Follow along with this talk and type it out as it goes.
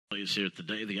Here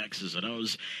today, the X's and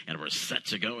O's, and we're set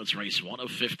to go. It's race 1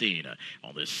 of 15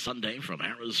 on this Sunday from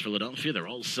Harrah's, Philadelphia. They're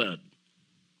all set.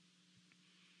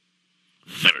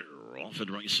 They're off and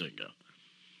racing.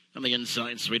 On the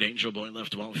inside, Sweet Angel Boy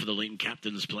left well for the lead.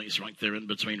 Captain's Place right there in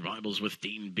between rivals with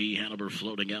Dean B. Hanover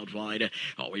floating out wide.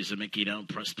 Always a Mickey down.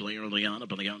 Press play early on.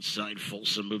 Up on the outside,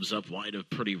 Folsom moves up wide of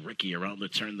Pretty Ricky. Around the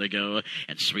turn they go.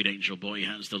 And Sweet Angel Boy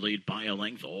has the lead by a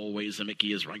length. Always a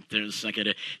Mickey is right there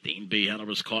second. Dean B.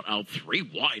 Hanover's caught out 3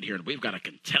 wide here. And we've got a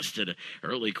contested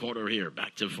early quarter here.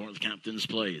 Back to 4th, Captain's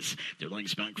Place. 2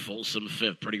 lengths back, Folsom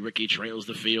 5th. Pretty Ricky trails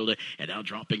the field. And now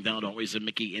dropping down, always a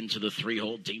Mickey into the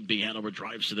 3-hole. Dean B. Hanover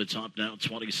drives to the top now,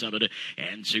 27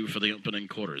 and 2 for the opening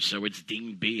quarter. So it's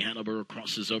Dean B. Hanover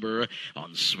crosses over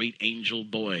on Sweet Angel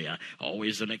Boy.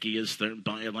 Always the Mickey is third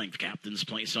by a length. Captain's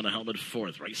Place on a helmet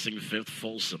 4th. Racing 5th,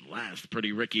 Folsom. Last,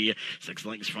 Pretty Ricky. 6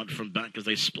 lengths front from back as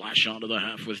they splash onto the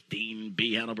half with Dean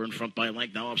B. Hanover in front by a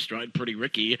length. Now off stride, Pretty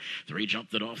Ricky. 3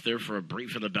 jumped it off there for a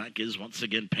brief, and the back is once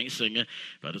again pacing,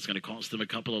 but it's going to cost them a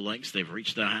couple of lengths. They've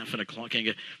reached the half and a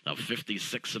clocking of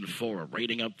 56 and 4.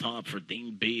 Rating up top for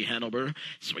Dean B. Hanover.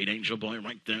 Sweet Angel Boy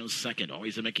right there second.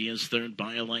 Always a Mickey is third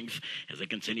by a length as they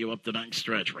continue up the back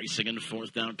stretch. Racing in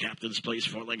 4th down, Captain's Place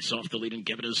 4 lengths off the lead and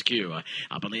give it his cue.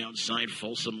 Up on the outside,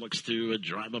 Folsom looks to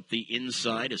drive up the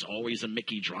inside as Always a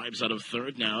Mickey drives out of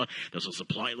 3rd now. There's a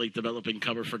supply late developing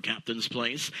cover for Captain's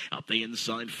Place. Up the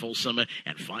inside, Folsom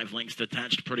and 5 lengths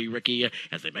detached, Pretty Ricky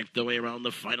as they make their way around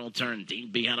the final turn.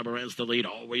 Dean B. Hanover has the lead.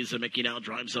 Always a Mickey now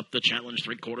drives up the challenge.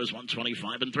 3/4,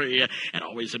 125 and 3. And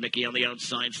Always a Mickey on the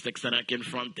outside sticks the neck in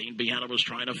front. Dean B. Hanover's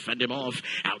trying to fend him off.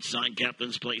 Outside,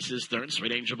 Captain's Place is third.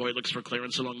 Sweet Angel Boy looks for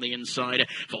clearance along the inside.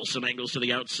 Folsom angles to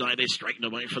the outside. They straighten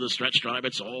away for the stretch drive.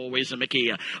 It's Always a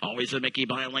Mickey. Always a Mickey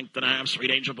by a length and a half.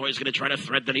 Sweet Angel Boy is going to try to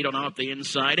thread the needle now up the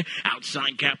inside.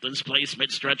 Outside, Captain's Place,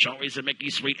 mid-stretch. Always a Mickey.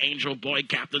 Sweet Angel Boy.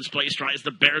 Captain's Place tries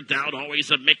to bear down.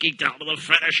 Always a Mickey down to the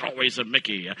finish. Always a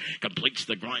Mickey completes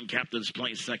the grind. Captain's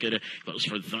Place second. Close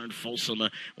for third, Folsom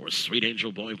or Sweet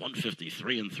Angel Boy.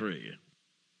 153 and 3.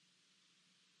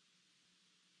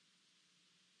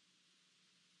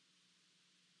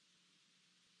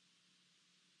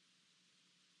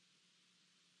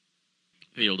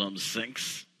 Field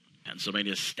 6.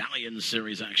 Pennsylvania Stallion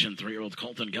Series action. 3-year-old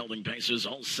Colton Gelding Pacers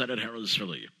all set at Harrah's,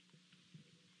 Philly.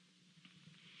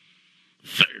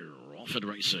 They're off and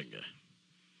racing.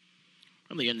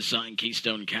 From the inside,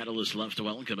 Keystone Catalyst left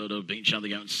well. Komodo Beach on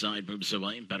the outside moves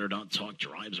away. Better Not Talk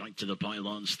drives right to the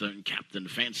pylons. Third, Captain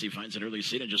Fancy finds an early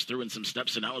seat and just threw in some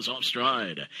steps and now is off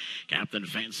stride. Captain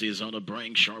Fancy is on a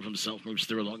brink. Sure of himself moves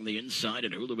through along the inside,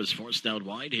 and Hulu is forced out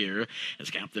wide here as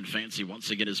Captain Fancy once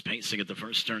again is pacing at the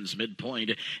first turn's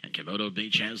midpoint, and Komodo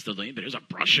Beach has the lead. But here's a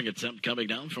brushing attempt coming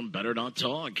down from Better Not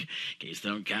Talk.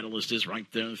 Keystone Catalyst is right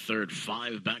there third.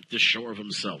 5 back to Sure of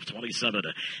himself. 27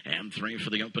 and 3 for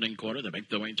the opening quarter. They make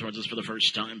the way towards us for the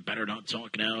first time. Better Not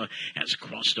Talk now has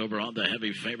crossed over on the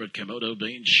heavy favorite Komodo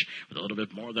Beach with a little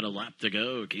bit more than a lap to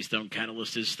go. Keystone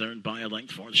Catalyst is third by a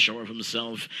length, 4th Sure of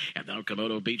himself, and now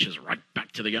Komodo Beach is right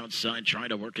back to the outside trying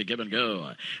to work a give and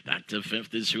go. Back to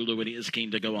 5th is Hulu, and he is keen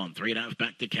to go on. 3.5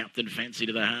 back to Captain Fancy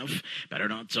to the half. Better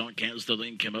Not Talk has the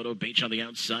lead. Komodo Beach on the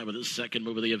outside with his second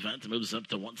move of the event, moves up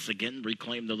to once again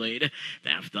reclaim the lead.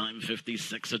 Half time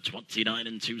 56 at 29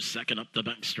 and 2 second up the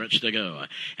back stretch to go,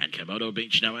 and Komodo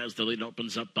Beach now has the lead,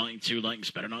 opens up by 2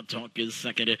 lengths. Better Not Talk is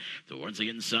second. Towards the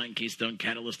inside, Keystone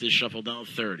Catalyst is shuffled down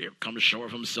third. Here comes Sure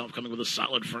of himself coming with a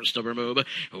solid first over move.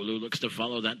 Hulu looks to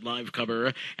follow that live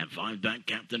cover. And 5 back,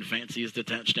 Captain Fancy is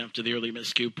detached after the early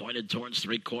miscue, pointed towards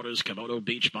 3/4. Komodo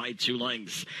Beach by 2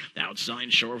 lengths.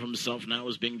 Outside, Sure of himself now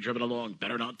is being driven along.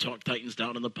 Better Not Talk tightens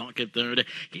down in the pocket third.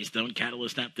 Keystone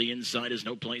Catalyst at the inside is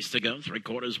no place to go.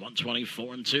 3/4,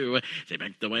 124 and 2. They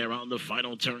make the way around the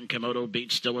final turn. Komodo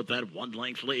Beach still with that 1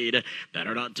 length lead.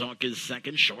 Better Not Talk is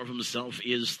second. Sure of himself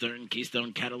is third.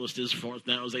 Keystone Catalyst is 4th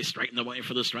now as they straighten the way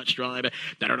for the stretch drive.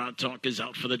 Better Not Talk is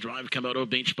out for the drive. Komodo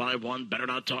Beach by 1. Better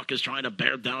Not Talk is trying to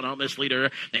bear down on this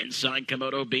leader. Inside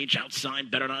Komodo Beach,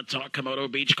 outside Better Not Talk. Komodo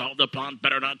Beach called upon.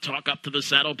 Better Not Talk up to the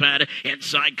saddle pad.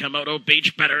 Inside Komodo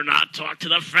Beach, Better Not Talk to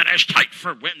the finish. Tight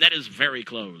for win. That is very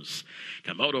close.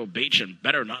 Komodo Beach and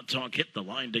Better Not Talk hit the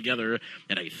line together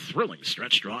in a thrilling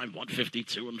stretch drive.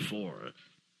 152 and 4.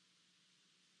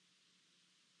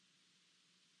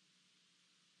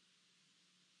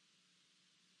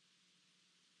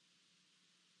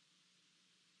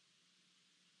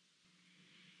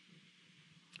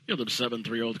 The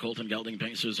 7-3-year-old Colton Gelding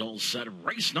Pacers all set.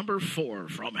 Race number 4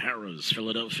 from Harrah's,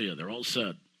 Philadelphia. They're all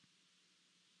set.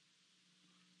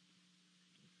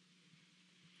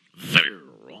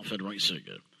 They're off and racing.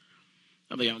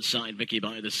 On the outside, Mickey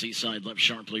by the Seaside left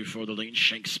sharply for the lead.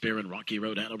 Shakespeare and Rocky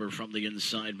Road Hanover from the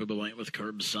inside move away with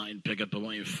Curbside pickup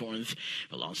away fourth.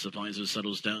 Philosophizer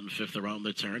settles down fifth around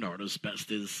the turn. Artist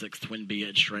Best is sixth. Twin B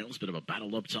Edge trails. Bit of a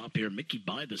battle up top here. Mickey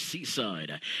by the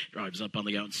Seaside drives up on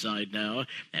the outside now.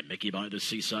 And Mickey by the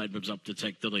Seaside moves up to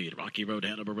take the lead. Rocky Road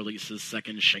Hanover releases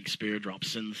second. Shakespeare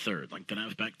drops in third. Length and a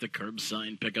half back to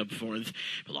Curbside pickup fourth.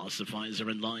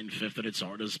 Philosophizer in line fifth. And it's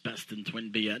Artist Best and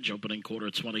Twin B Edge opening quarter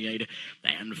 28.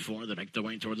 And four that make the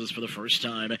way towards us for the first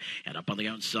time. And up on the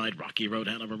outside, Rocky Road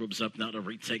Hanover moves up now to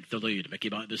retake the lead. Mickey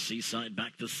by the Seaside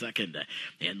back to second.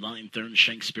 In line third,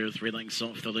 Shakespeare 3 lengths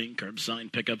off the lead.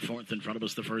 Curbside pick up fourth in front of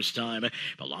us the first time.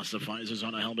 Philosophizers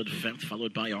on a helmet fifth,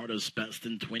 followed by Artist Best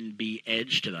and Twin B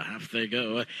Edge. To the half they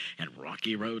go. And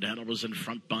Rocky Road Hanover's in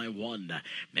front by one.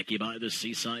 Mickey by the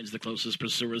Seaside's the closest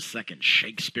pursuer second.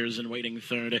 Shakespeare's in waiting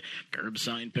third.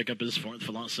 Curbside pick up is fourth.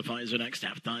 Philosophizer next.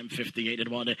 Halftime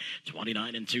 58-1.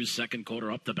 29 and 2 second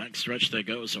quarter up the backstretch they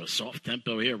go. So a soft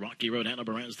tempo here. Rocky Road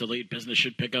Hanover has the lead. Business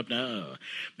should pick up now.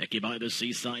 Mickey by the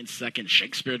Seaside second.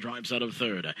 Shakespeare drives out of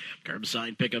third.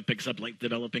 Curbside pickup picks up late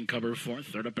developing cover fourth.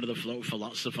 Third up into the flow.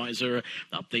 Philosophizer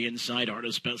up the inside.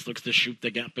 Artist Best looks to shoot the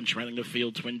gap and trailing the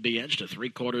field. Twin B Edge to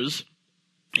 3/4.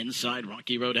 Inside,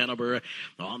 Rocky Road Hanover.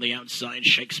 On the outside,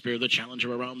 Shakespeare, the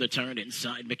challenger around the turn.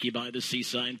 Inside, Mickey by the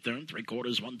Seaside third.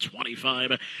 3/4,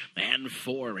 125 and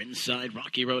 4. Inside,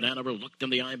 Rocky Road Hanover. Looked in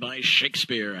the eye by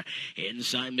Shakespeare.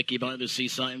 Inside, Mickey by the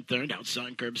Seaside third.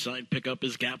 Outside, Curbside pickup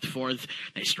is gapped fourth.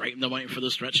 They straighten the way for the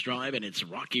stretch drive, and it's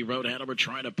Rocky Road Hanover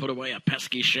trying to put away a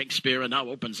pesky Shakespeare, and now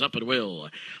opens up at will.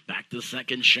 Back to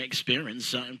second, Shakespeare.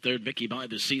 Inside third, Mickey by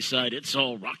the Seaside. It's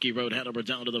all Rocky Road Hanover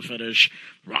down to the finish.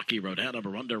 Rocky Road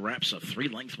Hanover under wraps, a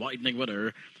 3-length widening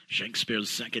winner. Shakespeare's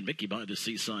second, Mickey by the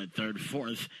Seaside third,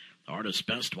 fourth. Artist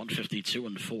Best 152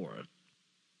 and 4.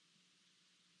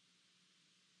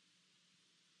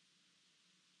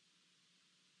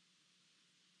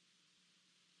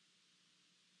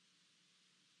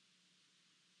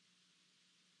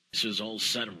 This is all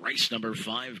set. Race number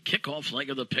 5, kickoff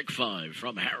leg of the pick 5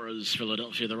 from Harrah's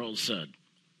Philadelphia. They're all set.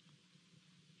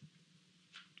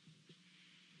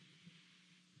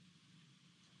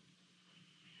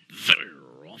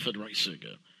 They're off at racing.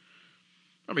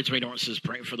 Between horses,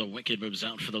 Pray for the Wicked moves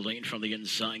out for the lane from the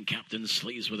inside. Captain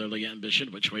Sleaze with Early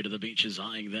Ambition. Which Way to the Beach is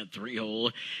eyeing that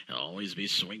 3-hole. Always Be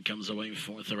Sweet comes away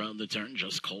fourth around the turn.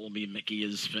 Just Call Me Mickey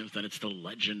is fifth, and it's the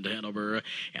Legend Hanover.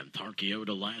 And Tarkio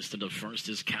to last, and to first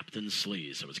is Captain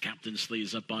Sleaze. So it's Captain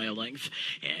Sleaze up by a length.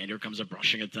 And here comes a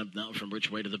brushing attempt now from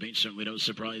Which Way to the Beach. Certainly no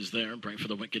surprise there. Pray for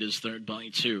the Wicked is third by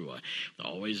 2.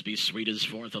 Always Be Sweet is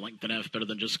fourth. A length and a half better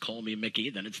than Just Call Me Mickey.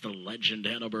 Then it's the Legend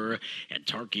Hanover. And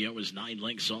Tarkio is 9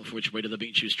 lengths off Which Way to the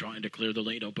Beach, who's trying to clear the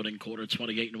lead, opening quarter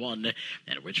 28-1.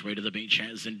 And Which Way to the Beach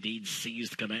has indeed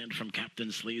seized command from Captain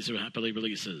Sleaze, who happily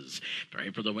releases. Pray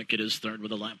for the Wicked is third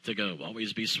with a lap to go.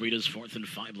 Always Be Sweet is fourth and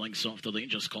 5 lengths off the lead.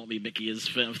 Just Call Me Mickey is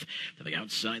fifth. To the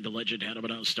outside, the Legend Hanover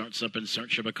now starts up in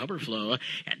search of a cover flow.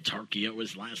 And Tarkio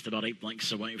is last, about 8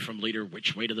 lengths away from leader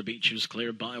Which Way to the Beach, who's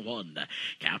cleared by 1.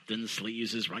 Captain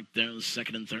Sleaze is right there in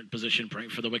second and third position. Pray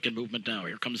for the Wicked movement now.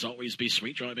 Here comes Always Be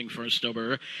Sweet driving first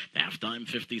over. Halftime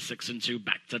 56 and 2,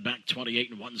 back-to-back 28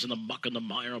 and 1s in the muck and the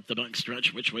mire up the back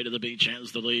stretch. Which Way to the Beach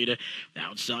has the lead.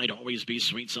 Outside, Always Be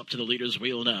Sweet's up to the leader's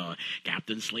wheel now.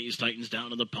 Captain Sleaze tightens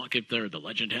down in the pocket third. The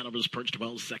Legend Hanover's perched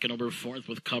well, second over fourth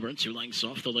with cover, 2 lengths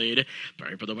off the lead.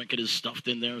 Pray for the Wicked is stuffed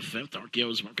in there fifth.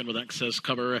 Archeo's working with excess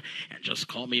cover, and Just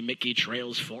Call Me Mickey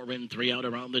trails 4 in, 3 out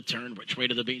around the turn. Which Way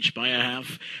to the Beach by a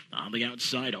half. On the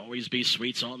outside, Always Be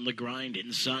Sweet's on the grind.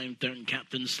 Inside third,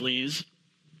 Captain Sleaze.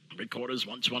 3/4,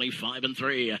 125 and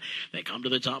 3. They come to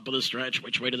the top of the stretch.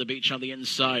 Which Way to the Beach on the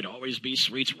inside. Always Be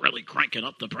Sweet's really cranking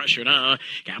up the pressure now.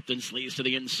 Captain Sleaze to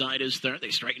the inside is third.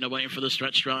 They straighten away for the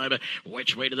stretch drive.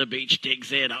 Which Way to the Beach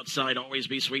digs in. Outside, Always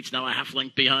Be Sweet's now a half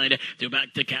length behind. Due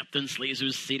back to Captain Sleaze,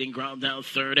 who's ceding ground now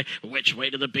third. Which Way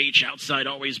to the Beach. Outside,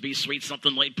 Always Be Sweet.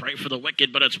 Something late. Pray for the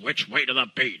Wicked, but it's Which Way to the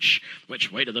Beach.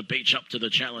 Which Way to the Beach up to the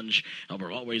challenge.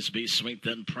 Over Always Be Sweet,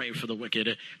 then Pray for the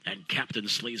Wicked. And Captain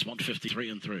Sleaze 153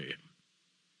 and 3.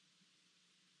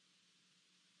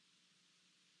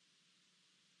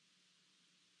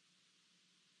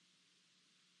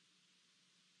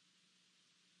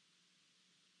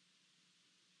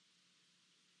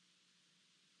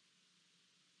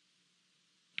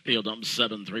 Field number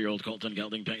 7, 3-year-old Colton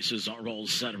Gelding paces are all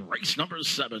set. Race number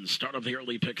 7, start of the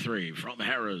early pick 3 from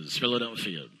Harrah's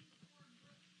Philadelphia.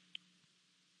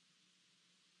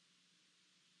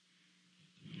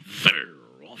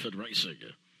 They're off at racing.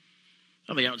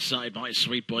 On the outside by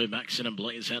Sweet Boy Maxon and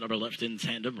Blaze Hanover left in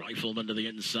tandem. Rifleman to the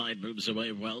inside moves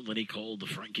away well. Then he called.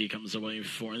 Frankie comes away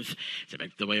fourth. To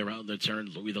make the way around the turn,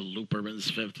 Louis the Looper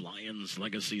is fifth. Lions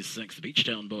Legacy sixth.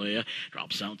 Beachtown Boy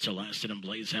drops out to last, and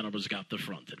Blaze Hanover's got the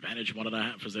front. Advantage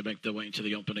 1.5 as they make their way to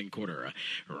the opening quarter.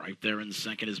 Right there in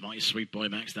second is my Sweet Boy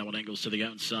Max. That one angles to the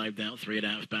outside now.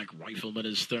 3.5 back. Rifleman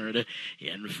is third.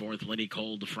 In fourth, Lenny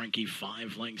Cold. Frankie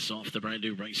 5 lengths off the brand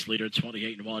new race leader.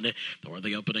 28-1 for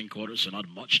the opening quarter. So not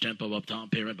much tempo up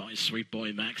top here, and by Sweet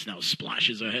Boy Max now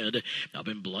splashes ahead. Up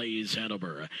in Blaze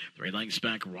Hanover. 3 lengths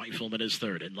back, Rifleman is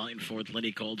third. In line fourth,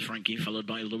 Lenny Cold Frankie, followed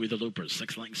by Louis the Looper.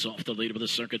 6 lengths off the lead with a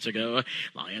circuit to go.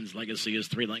 Lions Legacy is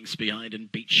 3 lengths behind,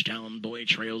 and Beachtown Boy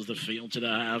trails the field to the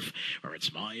half, where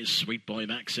it's my Sweet Boy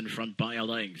Max in front by a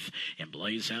length. And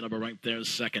Blaze Hanover right there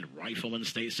second. Rifleman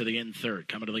stays to the end third.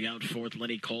 Coming to the out fourth,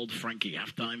 Lenny Cold Frankie.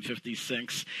 Halftime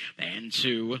 56 and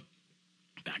 2.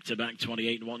 Back-to-back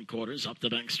 28 1/4. Up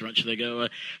the back stretch they go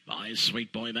by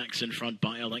Sweet Boy Max in front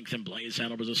by a length, and Blaze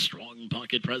Hanover's a strong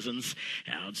pocket presence.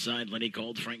 Outside, Lenny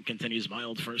Cold Frank continues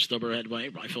mild first over headway.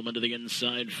 Rifleman to the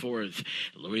inside fourth.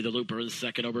 Louis the Looper is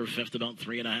second over fifth, about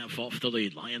 3.5 off the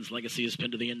lead. Lions Legacy is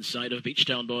pinned to the inside of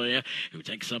Beachtown Boy, who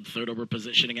takes up third over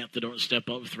positioning at the doorstep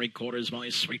of 3/4 by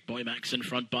Sweet Boy Max in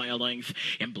front by a length.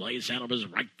 And Blaze Hanover's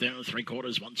right there,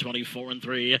 3/4, 124 and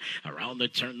 3. Around the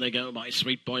turn they go by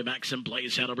Sweet Boy Max, and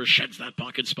Blaze Hanover sheds that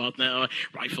pocket spot now.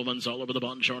 Rifleman's all over the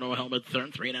Bongiorno helmet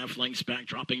third. 3.5 lengths back,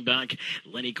 dropping back.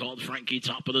 Lenny Called Frankie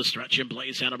top of the stretch, and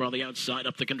Blaze Hanover on the outside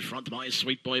up to confront my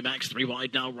Sweet Boy Max. 3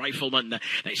 wide now, Rifleman.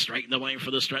 They straighten the way for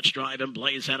the stretch drive, and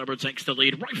Blaze Hanover takes the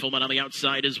lead. Rifleman on the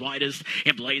outside is widest,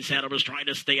 and Blaze Hanover's trying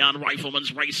to stay on.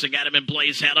 Rifleman's racing at him, and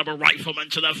Blaze Hanover, Rifleman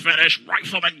to the finish.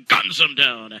 Rifleman guns him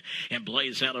down, and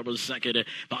Blaze Hanover's second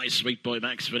by Sweet Boy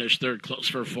Max finished third, close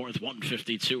for fourth,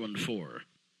 152 and 4.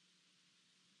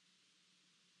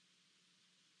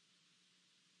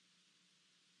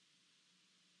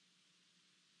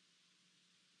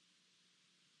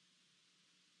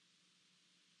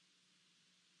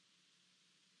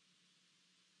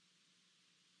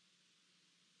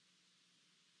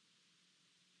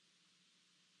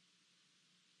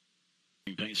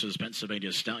 Paces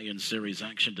Pennsylvania Stallion Series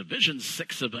action, Division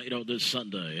 6 of 8 this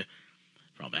Sunday.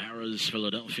 From Harrah's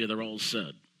Philadelphia, they're all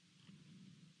set.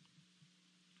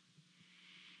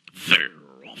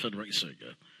 They're off and racing.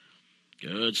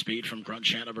 Good speed from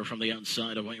Crunch Hanover from the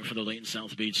outside, away for the lane.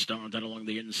 South Beach Star down along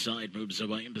the inside, moves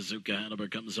away, and Bazooka Hanover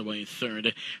comes away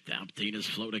third. Daptine is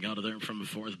floating out of there from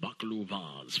fourth.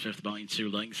 Bakluvaz, fifth by 2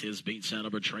 lengths. His Beats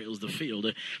Hanover trails the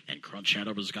field, and Crunch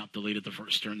Hanover's got the lead at the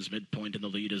first turn's midpoint, and the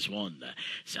lead is 1.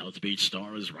 South Beach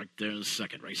Star is right there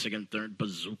second. Racing in third,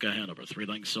 Bazooka Hanover. 3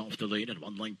 lengths off the lead, and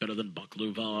 1 length better than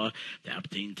Bakluvaz.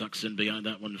 Daptine tucks in behind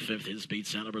that one fifth. His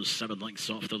Beats Hanover 7 lengths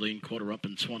off the lead, quarter up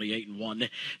in 28 and 1.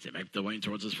 To make the way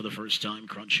towards us for the first time,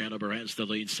 Crunch Hanover has the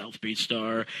lead. South Beach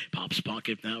Star pops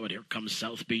pocket now, and here comes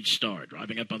South Beach Star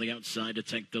driving up on the outside to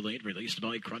take the lead, released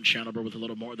by Crunch Hanover with a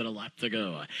little more than a lap to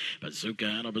go.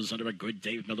 Bazooka Hanover's under a good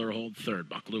Dave Miller hold third.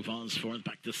 Bakluvaz fourth,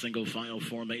 back to single file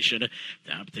formation.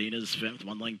 Daptine is fifth,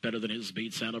 1 length better than his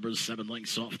Beats Hanover, 7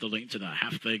 lengths off the lead. To the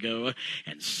half they go,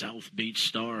 and South Beach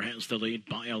Star has the lead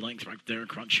by a length right there.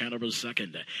 Crunch Hanover's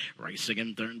second. Racing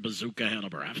in third, Bazooka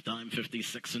Hanover. Halftime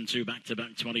 56 and 2,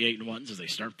 back-to-back 28 and 1s as they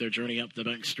start their journey up the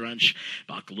back stretch.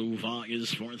 Bakluva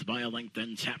is fourth by a length,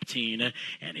 then Taptine,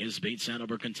 and his Beats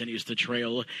Hanover continues to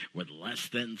trail with less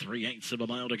than 3/8 of a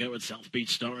mile to go at South Beach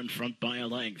Star in front by a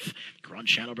length.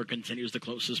 Crunch Hanover continues the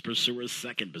closest pursuer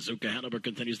second. Bazooka Hanover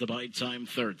continues the bide time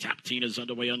third. Taptine is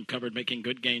underway uncovered, making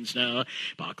good gains now.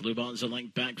 Bakluva's a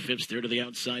length back, fifth, steer to the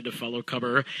outside to follow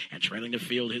cover, and trailing the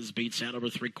field, his Beats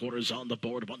Hanover 3/4 on the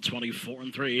board, 124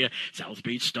 and 3. South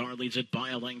Beach Star leads it by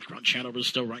a length. Crunch Hanover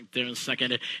still right there in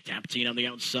second. Taptine on the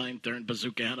outside, third.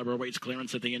 Bazooka Hanover waits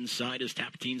clearance at the inside as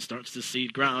Taptine starts to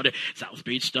cede ground. South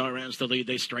Beach Star has the lead.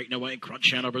 They straighten away.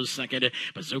 Crunch Hanover's second.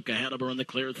 Bazooka Hanover in the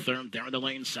clear third. There in the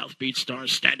lane, South Beach Star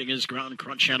standing his ground.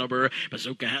 Crunch Hanover.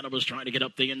 Bazooka Hanover's trying to get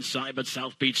up the inside, but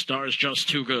South Beach Star is just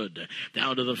too good.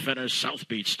 Down to the finish, South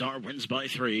Beach Star wins by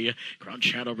 3.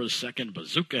 Crunch Hanover's second.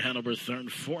 Bazooka Hanover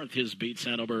third. Fourth, his Beats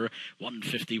Hanover,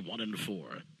 151 and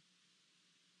 4.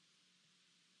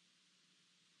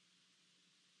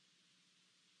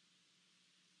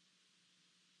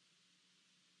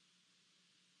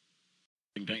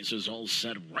 Paces all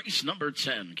set. Race number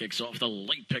 10 kicks off the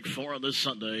late pick 4 on this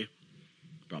Sunday.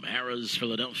 From Harrah's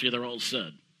Philadelphia, they're all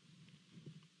set.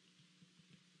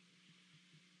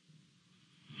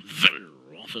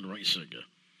 They're off and racing.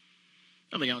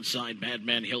 On the outside,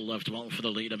 Madman Hill left well for the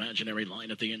lead. Imaginary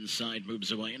Line at the inside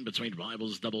moves away. In between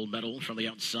rivals, Double Medal from the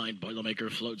outside. Boilermaker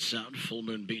floats out. Full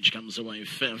Moon Beach comes away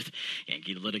fifth.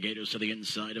 Yankee Litigators to the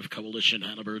inside of Coalition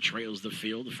Hanover trails the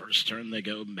field. The first turn they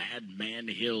go. Madman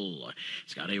Hill.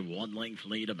 It's got a one-length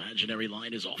lead. Imaginary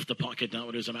Line is off the pocket now.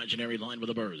 It is Imaginary Line with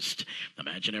a burst.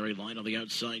 Imaginary Line on the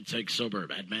outside takes over.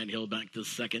 Madman Hill back to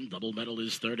second. Double Medal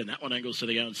is third, and that one angles to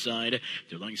the outside.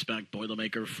 2 lengths back,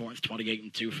 Boilermaker fourth.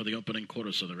 28-2 for the opening quarter.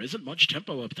 So there isn't much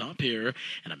tempo up top here.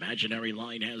 An Imaginary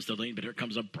Line has the lead, but here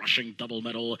comes a brushing Double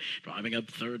Medal. Driving up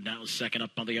third now, second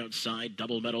up on the outside.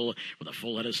 Double Medal with a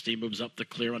full head of steam moves up the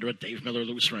clear under it. Dave Miller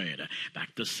loose rein.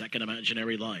 Back to second,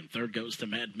 Imaginary Line. Third goes to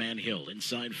Madman Hill.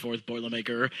 Inside fourth,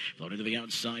 Boilermaker. Floating to the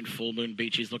outside, Full Moon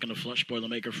Beach. He's looking to flush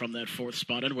Boilermaker from that fourth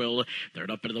spot and will.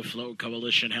 Third up into the flow,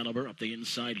 Coalition Hanover. Up the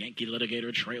inside, Yankee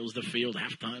Litigator trails the field.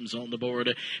 Half time's on the board.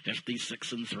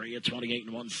 56-3 at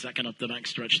 28-1. Second up the back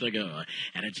stretch they go.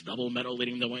 And it's Double Medal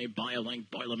leading the way by a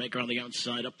length. Boilermaker on the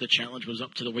outside. Up the challenge was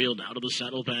up to the wheel. Down to the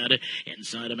saddle pad.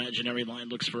 Inside, Imaginary Line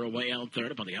looks for a way out third.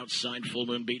 Up on the outside, Full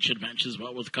Moon Beach advances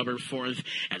well with cover fourth.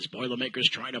 As Boilermaker's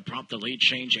trying to prompt the lead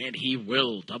change, and he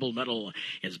will. Double Medal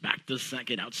is back to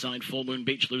second. Outside, Full Moon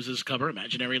Beach loses cover.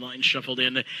 Imaginary Line shuffled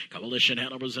in. Coalition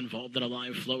Hanover's involved in a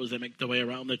live flow as they make the way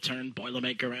around the turn.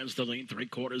 Boilermaker has the lead.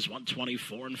 3/4,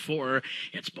 124-4.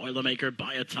 It's Boilermaker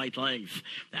by a tight length.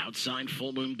 The outside,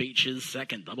 Full Moon Beach is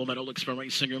second. Double Medal looks for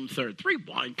Racing Room third. 3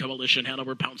 wide, Coalition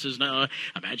Hanover pounces now.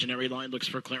 Imaginary Line looks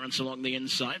for clearance along the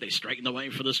inside. They straighten the way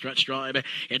for the stretch drive.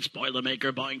 It's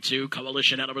Boilermaker buying 2.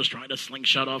 Coalition Hanover's trying to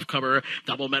slingshot off cover.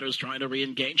 Double Medal's trying to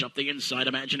re-engage up the inside.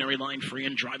 Imaginary Line free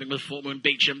and driving with Full Moon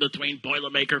Beach in between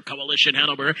Boilermaker, Coalition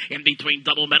Hanover. In between,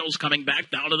 Double Medal's coming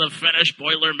back down to the finish.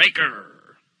 Boilermaker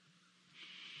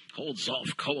holds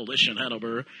off Coalition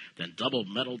Hanover. Then Double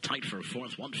Medal tight for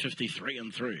fourth,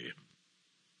 153-3.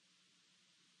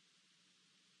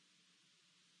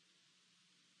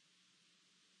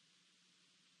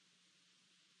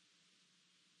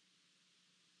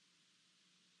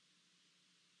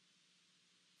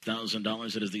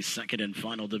 $1,000. It is the second and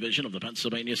final division of the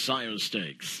Pennsylvania Sire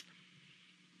Stakes.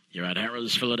 You're at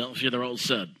Harrah's, Philadelphia. They're all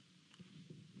set.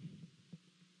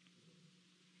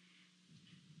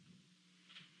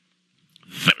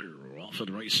 They're off and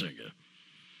racing.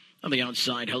 On the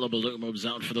outside, Hullabaloo moves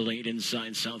out for the lead.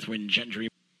 Inside, Southwind Gentry.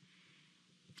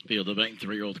 Field of Bank,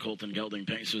 3-year-old Colton Gelding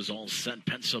pace is all set.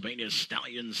 Pennsylvania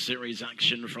Stallion Series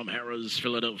action from Harrah's,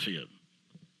 Philadelphia.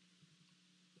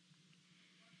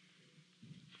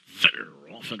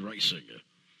 They're off and racing.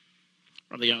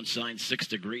 From the outside, 6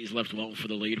 degrees left well for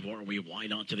the lead. Warby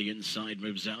wide on to the inside,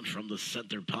 moves out from the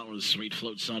center. Power Sweet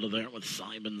floats out of there with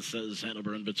Simon Says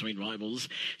Hanover in between rivals.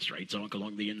 Straight Talk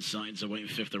along the insides away,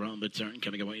 5th around the turn.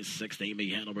 Coming away 6th, Amy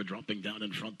Hanover dropping down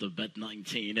in front of Bet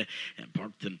 19. And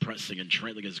Parked and pressing and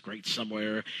trailing is Great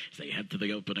Somewhere as they head to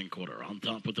the opening quarter. On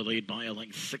top with the lead by a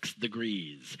length, 6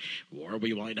 degrees.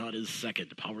 Warby wide on is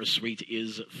second. Power Sweet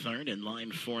is third. In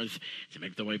line fourth to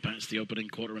make the way past the opening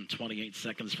quarter in 28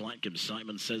 seconds flat. Gives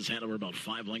Simon Says Hanover about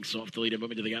 5 lengths off the lead and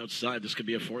moving to the outside. This could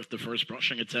be a fourth to first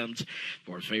brushing attempt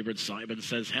for favorite Simon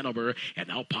Says Hanover. And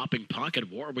now popping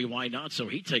pocket Warby Why Not? So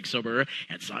he takes over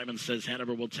and Simon Says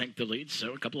Hanover will take the lead.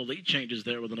 So a couple of lead changes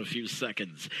there within a few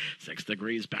seconds. 6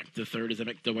 degrees back to third as they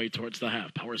make their way towards the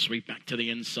half. Power Sweep back to the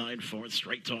inside. Fourth.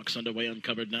 Straight Talk's underway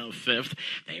uncovered now. 5th.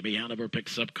 Amy Hanover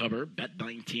picks up cover. Bet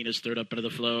 19 is third up into the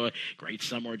flow. Great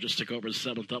Somewhere just took over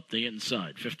 7th up the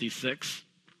inside. 56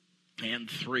 and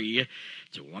 3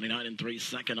 to 29 3.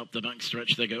 Second up the back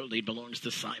stretch they go. Lead belongs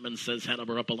to Simon Says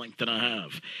Hanover up a length and a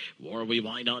half. Warby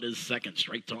Why Not is second.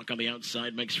 Straight Talk on the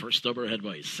outside makes first over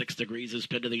headway. 6 degrees is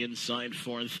pinned to the inside.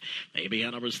 4th. Maybe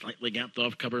Hanover slightly gapped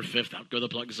off cover. 5th. Out go the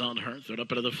plugs on her. Third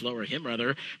up into the flow, or him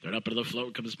rather. Third up into the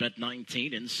flow comes Bet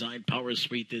 19. Inside Power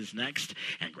Sweet is next.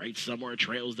 And Great Somewhere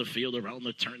trails the field. Around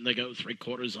the turn they go.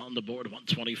 3/4 on the board.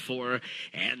 124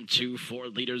 and 2 for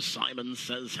leaders. Simon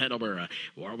Says Hanover.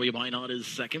 Warby Why Not is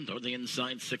second. Toward the inside.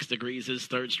 6 degrees is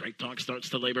third. Straight Talk starts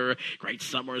to labor. Great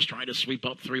Summer is trying to sweep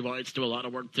up 3 wides. Still a lot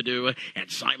of work to do. And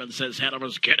Simon Says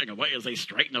Hanover's getting away as they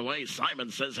straighten away.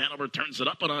 Simon Says Hanover turns it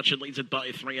up a notch and leads it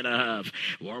by 3.5.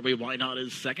 Warby Why Not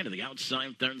is second. To the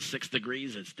outside, third, 6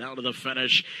 degrees. It's down to the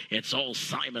finish. It's all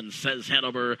Simon Says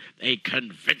Hanover. A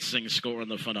convincing score in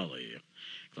the finale.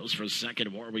 Close for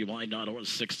second, Warby Why Not or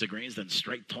 6 degrees. Then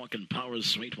Straight Talk and Power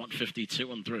Sweet,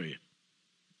 152 and 3.